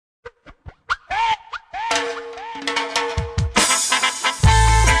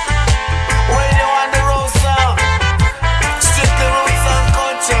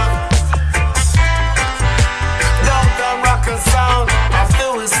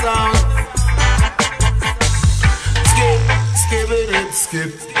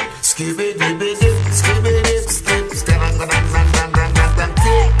skip, skibby dibby dip, skibby dip, skip, skip,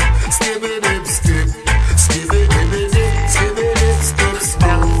 skibby dip, skip, skibby dibby dip, skibby dip, skip,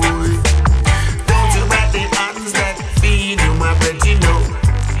 boy. Don't you write the hands that feed you, my bread, you know.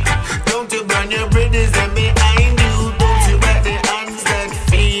 Don't you burn your bridges that behind you. Don't you write the hands that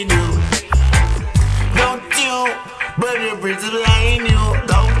feed you. Don't you burn your bridges behind you.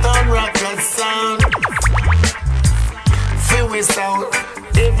 Downtown rocker sound. Feel we sound,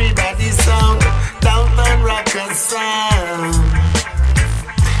 everybody sound. Downtown rocker sound.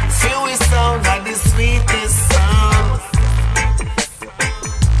 Feel we sound like the sweetest sound.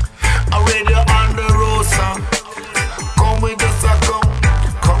 Already on the road sound. Come with us a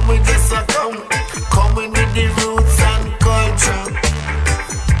come with us a come with the roots and culture.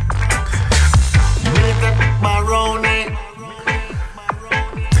 Militant Baroni.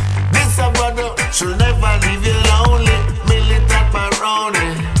 This a brother should never leave you lonely. Militant Baroni.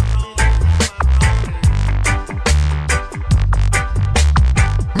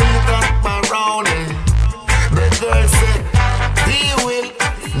 Militant Baroni. The girl said he will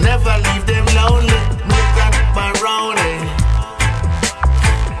never leave them lonely. Militant Baroni.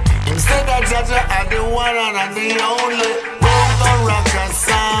 Instead of judge are the one and the only. Downtown rocker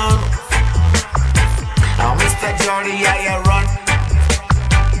sound. Now Mr. Jordy, how you run?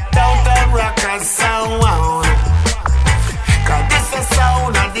 Downtown rocker sound. Cause this a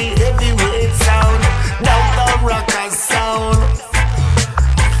sound of the heavyweight sound. Downtown rocker sound.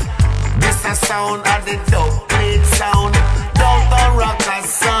 This a sound of the dope plate sound. Downtown rocker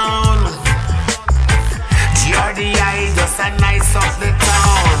sound. Jordy, I just a nice of the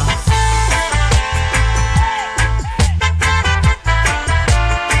town.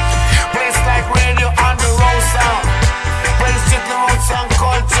 Place like radio on the road sound. Place to the roots and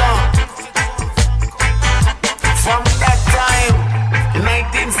culture. From that time, in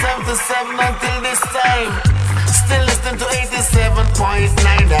 1977 until this time, still listening to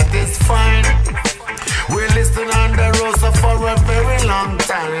 87.9, that is fine. We're listening on the roster for a very long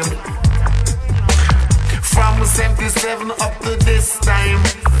time. From 77 up to this time,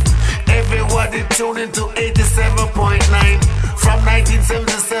 everybody tuned into 87.9. From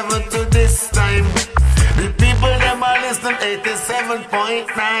 1977 to this time, the people them are listening 87.9.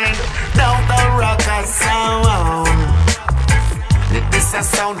 Downtown rocker sound. This a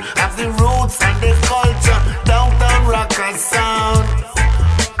sound of the roots and the culture. Downtown rocker sound.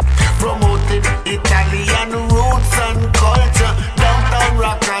 Promoting Italian roots and culture. Downtown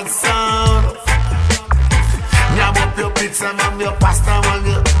rocker sound. Yam up your pizza, mam your pasta, mam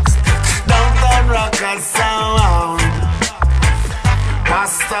your downtown rocker sound.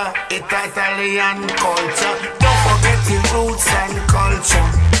 Pasta, Italian culture. Don't forget the roots and culture.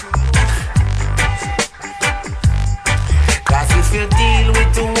 Cause if you deal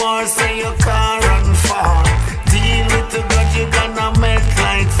with the war, say you can't run far. Deal with the blood, you gonna melt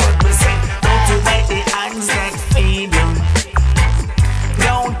like foot. We say, don't you bite the hands that feed you.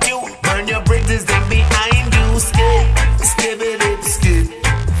 Don't you burn your bridges then behind you. Skip, skip it up, skip.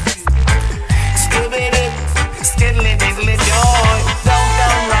 Skip it up, skiddly diddly joy.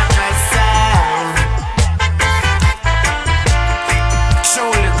 Downtown rocker sound.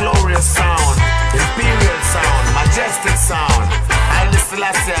 Truly glorious sound. Imperial sound, majestic sound. I listen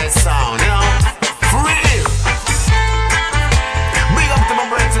last year sound, you know. For real. Big up to my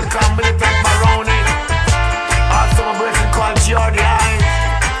brethren called Militant Baroni. Also my brethren called Jordy.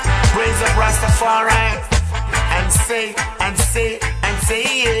 Praise up Rastafari. And say, and say, and say,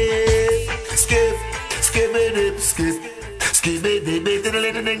 yeah. Skip, skip it up, skip. Skip it, ding, ding,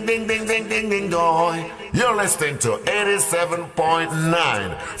 ding, ding, ding, ding, ding, ding, doy. You're listening to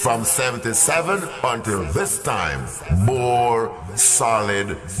 87.9 from 77 until this time. More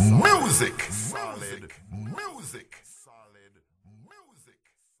solid music. Solid music.